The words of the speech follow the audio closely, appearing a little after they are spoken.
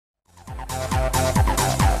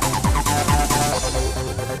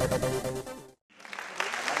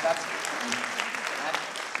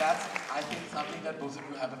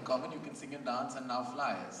sing and dance and now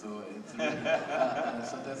fly. So it's really,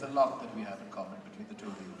 so there's a lot that we have in common between the two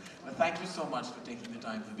of you. But thank you so much for taking the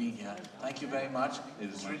time for being here. Thank you very much.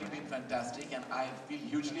 It's really been fantastic, and I feel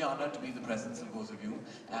hugely honored to be in the presence of both of you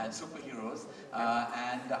and superheroes.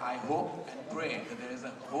 And I hope and pray that there is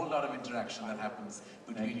a whole lot of interaction that happens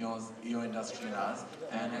between your industry and ours.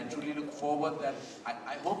 And I truly look forward that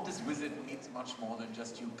I hope this visit means much more than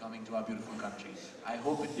just you coming to our beautiful country. I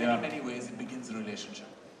hope in many ways it begins a relationship.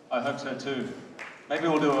 I hope so too. Maybe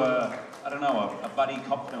we'll do I don't know, a buddy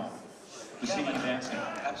cop film. The singing and dancing.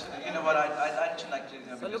 Absolutely. You know what, I'd actually like to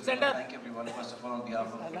thank everyone, first of all, on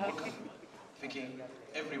behalf of FICCI,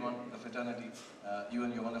 everyone, the fraternity, you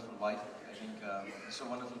and your wonderful wife. I think it's so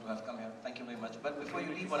wonderful to have come here. Thank you very much. But before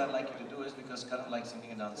you leave, what I'd like you to do is, because Karan likes singing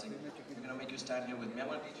and dancing, we're going to make you stand here with me. I'm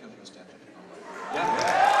going to teach you a few steps. Yeah?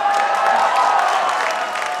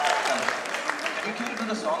 Can you do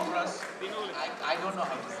the song for us? I don't know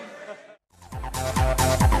how to sing.